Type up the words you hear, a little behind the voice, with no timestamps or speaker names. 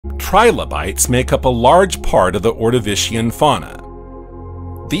Trilobites make up a large part of the Ordovician fauna.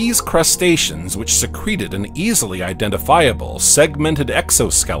 These crustaceans, which secreted an easily identifiable segmented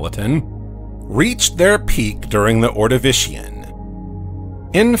exoskeleton, reached their peak during the Ordovician.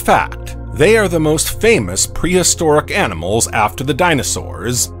 In fact, they are the most famous prehistoric animals after the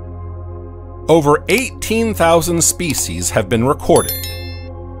dinosaurs. Over 18,000 species have been recorded.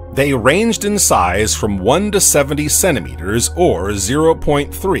 They ranged in size from 1 to 70 centimeters or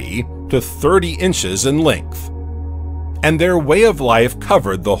 0.3 to 30 inches in length. And their way of life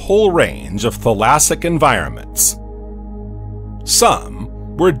covered the whole range of thalassic environments.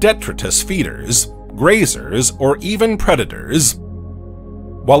 Some were detritus feeders, grazers, or even predators.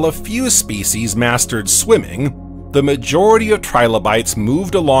 While a few species mastered swimming, the majority of trilobites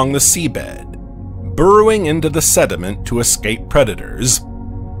moved along the seabed, burrowing into the sediment to escape predators.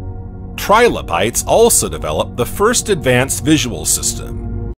 Trilobites also developed the first advanced visual system,